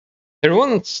Hey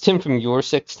everyone, it's Tim from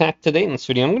YourSixGaming. Today in this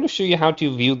video, I'm going to show you how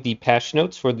to view the patch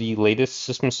notes for the latest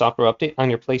system software update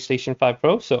on your PlayStation 5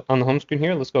 Pro. So on the home screen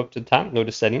here, let's go up to the top, go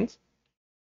to Settings,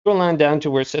 scroll on down to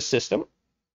where it says System,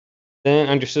 then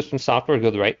under System Software, go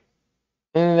to the right,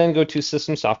 and then go to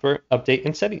System Software Update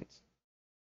and Settings.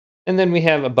 And then we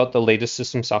have about the latest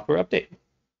system software update.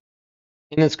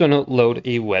 And it's going to load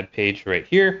a web page right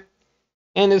here.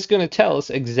 And it's going to tell us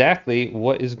exactly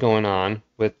what is going on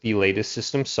with the latest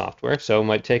system software. So it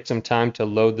might take some time to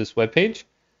load this web page.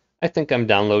 I think I'm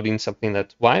downloading something,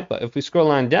 that's why. But if we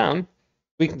scroll on down,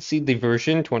 we can see the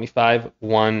version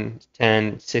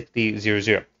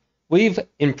 25.1.10.60.00. We've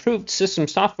improved system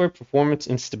software performance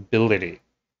and stability.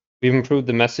 We've improved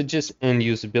the messages and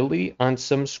usability on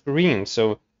some screens.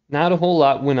 So not a whole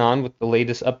lot went on with the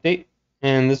latest update.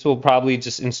 And this will probably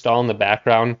just install in the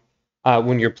background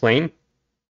when you're playing.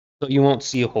 So you won't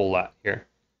see a whole lot here.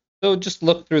 So just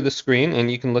look through the screen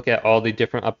and you can look at all the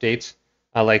different updates.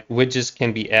 Like widgets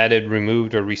can be added,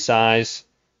 removed, or resized.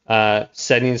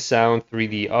 Settings, sound,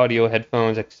 3D audio,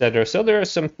 headphones, etc. So there are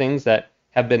some things that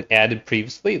have been added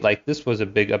previously. Like this was a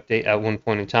big update at one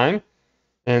point in time.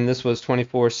 And this was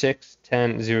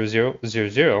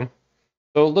 24.6.10.00.00.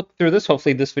 So look through this.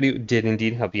 Hopefully this video did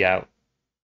indeed help you out.